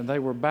men, and they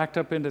were backed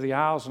up into the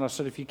aisles. And I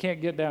said, if you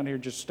can't get down here,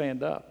 just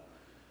stand up.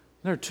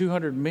 There are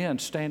 200 men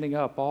standing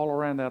up all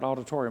around that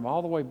auditorium,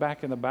 all the way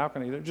back in the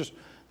balcony. They're just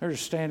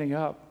standing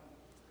up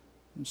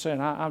and saying,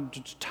 I'm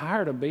just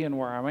tired of being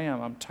where I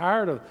am. I'm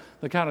tired of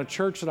the kind of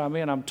church that I'm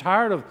in. I'm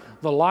tired of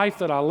the life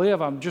that I live.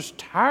 I'm just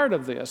tired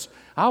of this.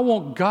 I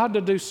want God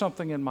to do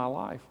something in my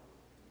life.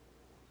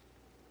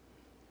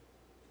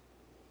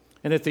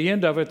 And at the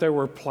end of it, there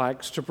were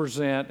plaques to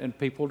present and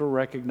people to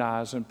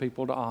recognize and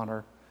people to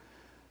honor.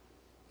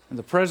 And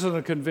the president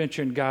of the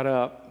convention got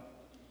up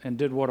and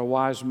did what a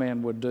wise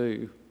man would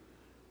do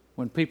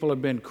when people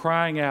had been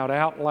crying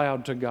out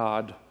loud to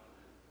God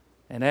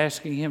and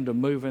asking him to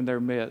move in their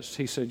midst.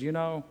 He said,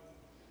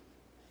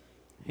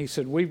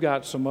 we've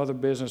got some other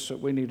business that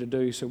we need to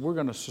do. He said, we're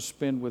going to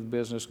suspend with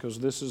business because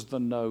this is the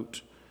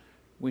note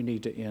we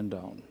need to end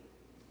on.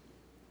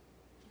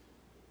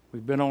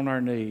 We've been on our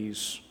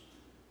knees.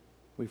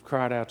 we've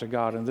cried out to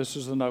God, and this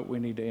is the note we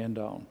need to end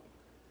on.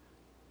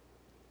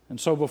 And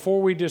so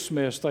before we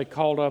dismissed, they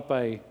called up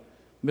a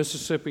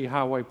Mississippi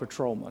Highway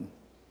patrolman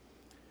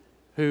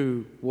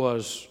who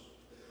was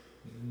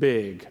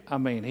big. I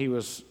mean, he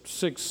was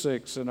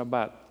 6'6" and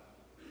about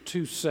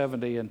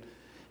 270, and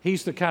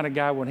he's the kind of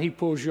guy, when he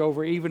pulls you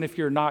over, even if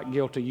you're not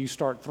guilty, you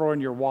start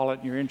throwing your wallet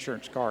and your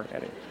insurance card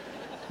at him.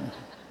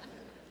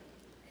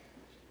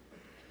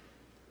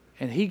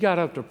 And he got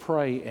up to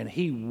pray, and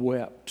he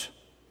wept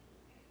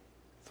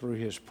through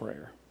his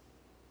prayer.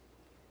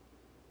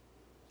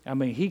 I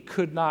mean, he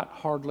could not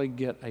hardly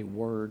get a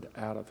word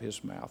out of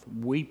his mouth,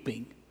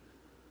 weeping,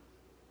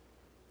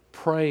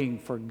 praying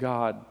for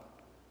God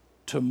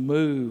to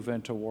move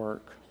and to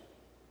work.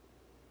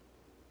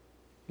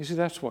 You see,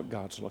 that's what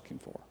God's looking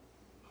for.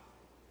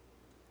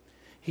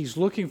 He's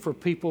looking for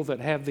people that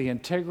have the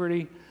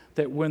integrity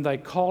that when they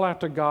call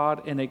out to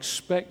God and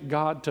expect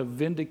God to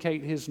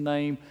vindicate His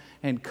name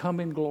and come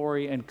in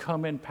glory and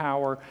come in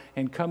power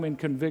and come in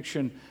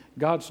conviction,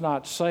 God's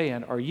not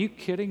saying, "Are you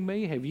kidding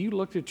me? Have you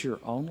looked at your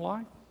own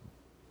life?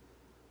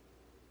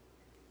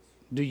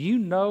 Do you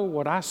know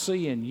what I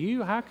see in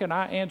you? How can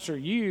I answer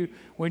you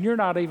when you're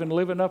not even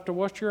living up to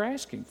what you're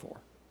asking for?"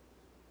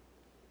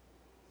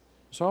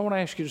 So I want to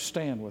ask you to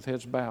stand with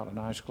heads bowed and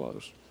eyes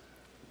closed.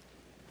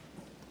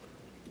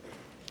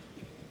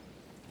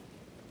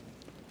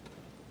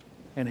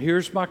 And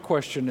here's my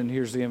question, and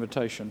here's the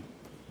invitation.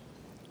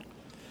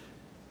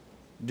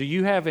 Do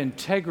you have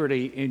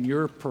integrity in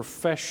your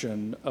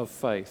profession of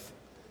faith?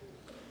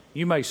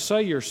 You may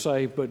say you're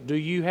saved, but do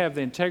you have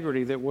the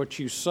integrity that what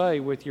you say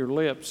with your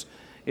lips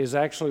is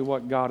actually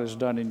what God has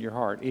done in your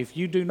heart? If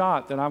you do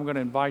not, then I'm going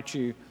to invite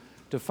you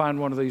to find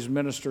one of these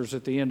ministers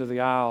at the end of the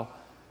aisle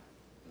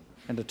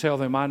and to tell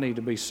them, "I need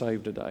to be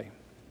saved today."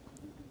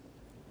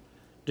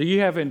 Do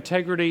you have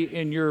integrity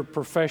in your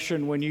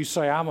profession when you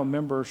say, "I'm a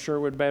member of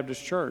Sherwood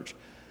Baptist Church"?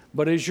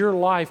 But is your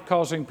life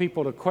causing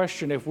people to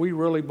question if we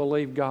really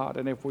believe God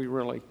and if we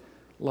really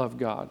love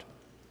God?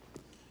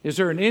 Is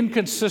there an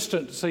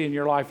inconsistency in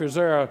your life? Is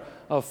there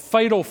a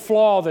fatal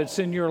flaw that's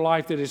in your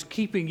life that is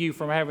keeping you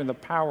from having the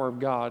power of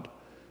God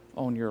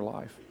on your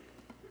life?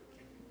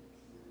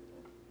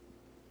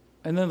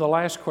 And then the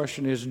last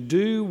question is,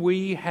 do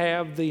we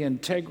have the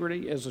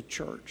integrity as a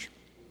church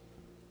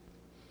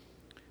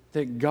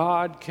that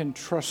God can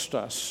trust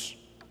us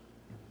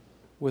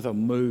with a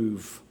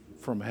move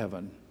from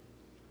heaven?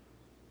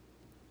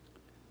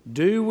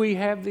 Do we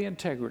have the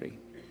integrity,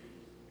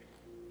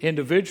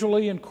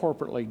 individually and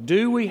corporately?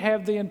 Do we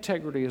have the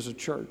integrity as a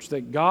church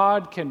that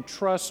God can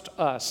trust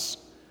us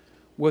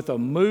with a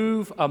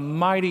move, a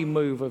mighty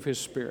move of His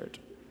Spirit?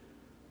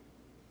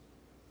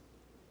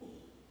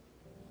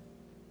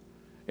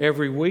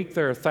 Every week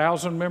there are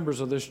 1,000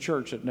 members of this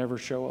church that never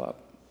show up.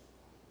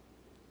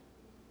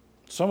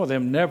 Some of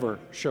them never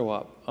show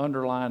up,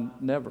 underline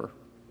never,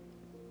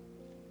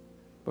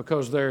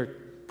 because their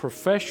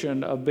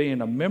profession of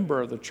being a member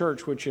of the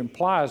church, which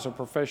implies a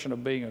profession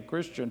of being a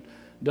Christian,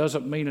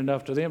 doesn't mean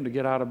enough to them to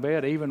get out of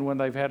bed even when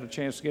they've had a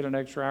chance to get an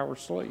extra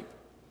hour's sleep.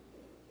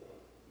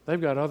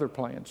 They've got other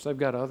plans. They've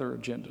got other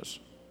agendas.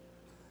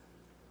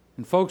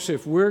 And folks,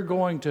 if we're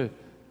going to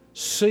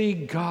see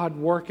God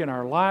work in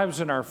our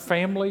lives, in our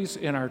families,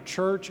 in our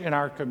church, in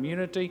our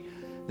community,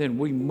 then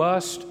we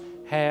must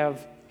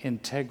have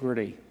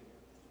integrity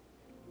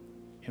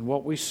in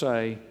what we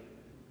say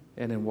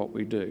and in what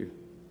we do.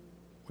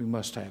 We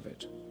must have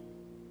it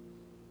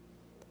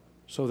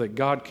so that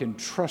God can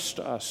trust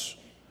us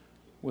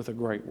with a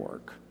great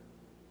work.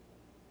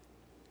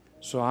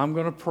 So I'm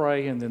going to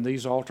pray, and then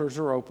these altars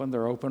are open.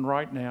 They're open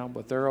right now,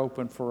 but they're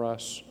open for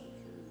us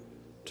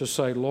to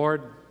say,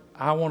 "Lord,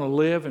 I want to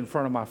live in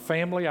front of my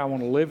family. I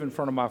want to live in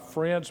front of my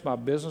friends, my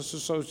business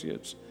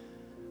associates,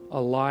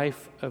 a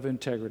life of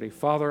integrity."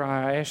 Father,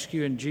 I ask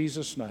you in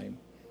Jesus' name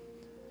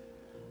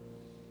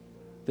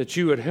that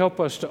you would help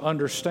us to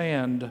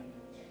understand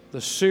the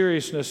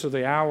seriousness of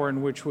the hour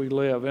in which we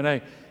live.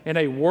 In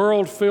a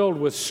world filled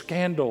with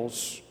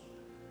scandals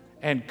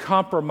and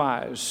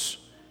compromise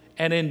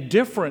and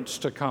indifference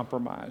to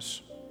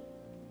compromise,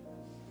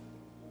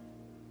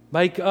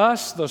 make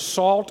us the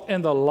salt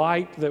and the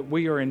light that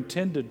we are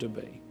intended to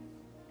be.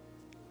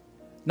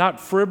 Not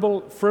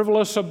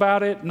frivolous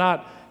about it,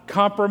 not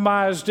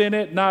compromised in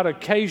it, not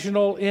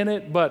occasional in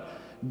it, but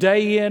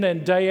day in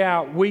and day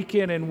out, week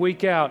in and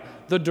week out,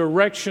 the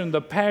direction,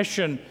 the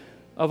passion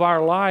of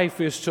our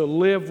life is to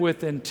live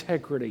with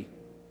integrity.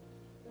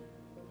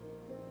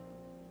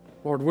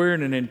 Lord, we're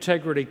in an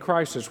integrity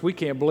crisis. We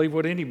can't believe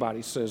what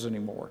anybody says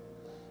anymore.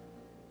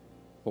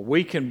 But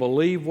we can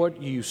believe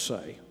what you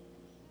say.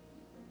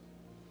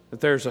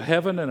 That there's a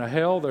heaven and a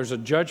hell, there's a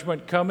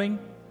judgment coming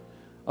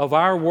of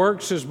our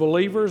works as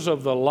believers,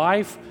 of the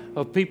life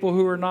of people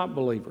who are not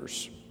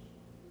believers.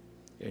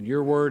 And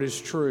your word is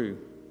true.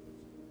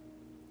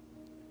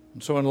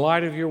 And so in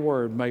light of your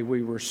word, may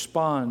we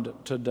respond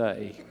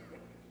today.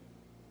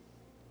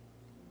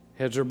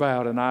 Heads are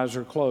bowed and eyes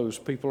are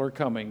closed. People are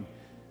coming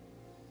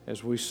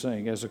as we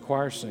sing. As the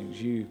choir sings,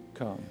 you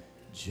come.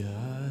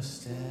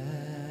 Just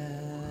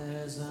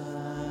as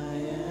I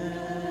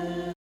am.